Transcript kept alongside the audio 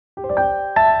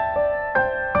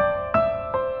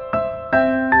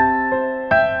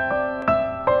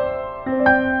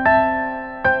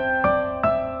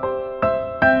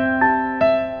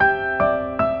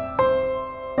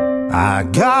I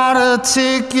got a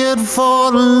ticket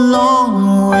for the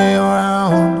long way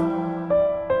around.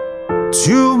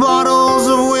 2 bottles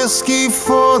of whiskey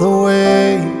for the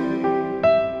way,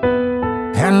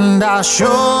 and I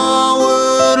sure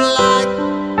would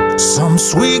like some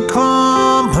sweet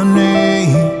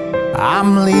company.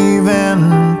 I'm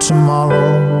leaving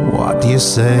tomorrow, what do you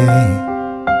say?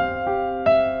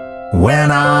 When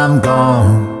I'm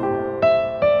gone,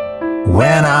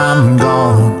 when I'm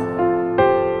gone,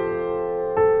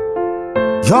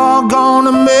 you're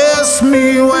gonna miss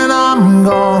me when I'm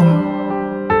gone.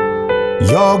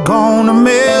 You're gonna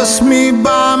miss me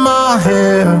by my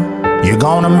hair. You're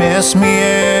gonna miss me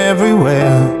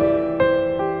everywhere.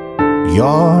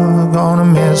 You're gonna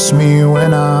miss me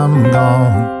when I'm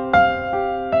gone.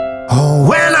 Oh,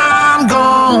 when I'm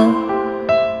gone,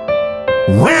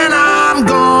 when I'm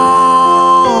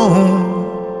gone,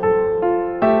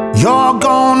 you're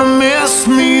gonna miss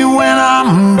me when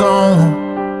I'm gone.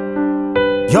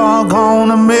 You're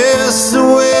gonna miss the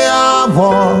way I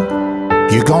walk.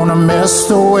 You're gonna miss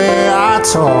the way I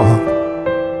talk.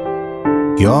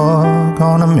 You're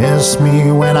gonna miss me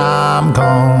when I'm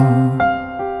gone.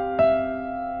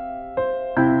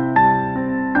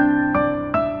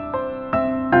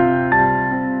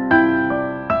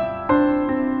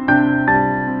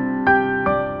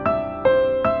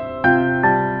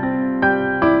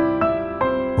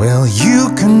 Well, you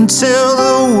can tell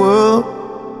the world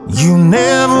you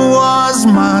never was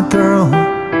my girl,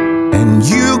 and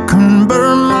you can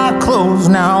burn my clothes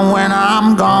now when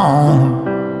I'm gone.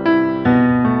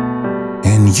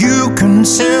 And you can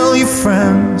tell your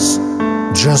friends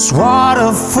just what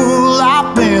a fool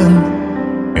I've been,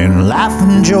 and laugh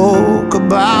and joke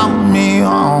about me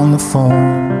on the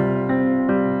phone.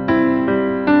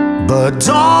 But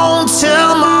don't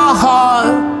tell my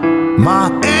heart, my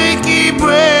achy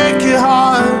breaky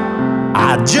heart,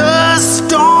 I just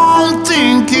don't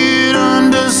think it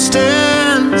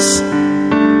understands.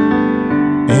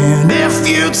 And if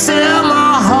you tell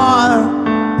my heart,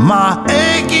 my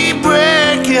achy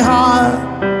breaky heart,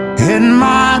 it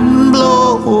might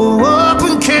blow up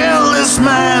and kill this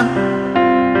man.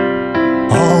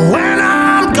 Oh, when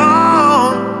I'm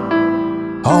gone,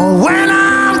 oh, when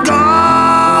I'm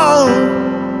gone,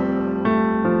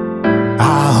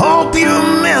 I hope you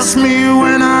miss me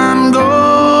when I'm gone.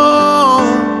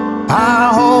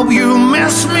 I hope you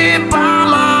miss me by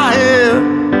my hair.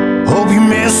 Hope you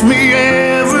miss me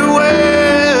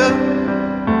everywhere.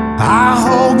 I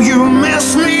hope you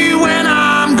miss me when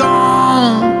I'm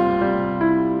gone.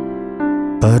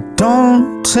 But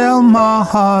don't tell my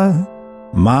heart,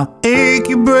 my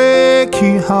achy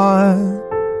breaky heart,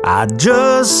 I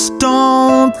just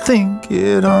don't think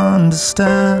it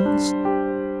understands.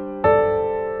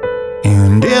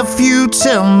 And if you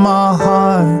tell my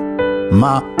heart,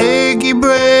 my achy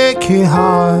breaky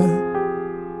heart,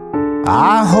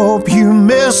 I hope you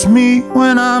miss me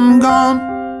when I'm gone.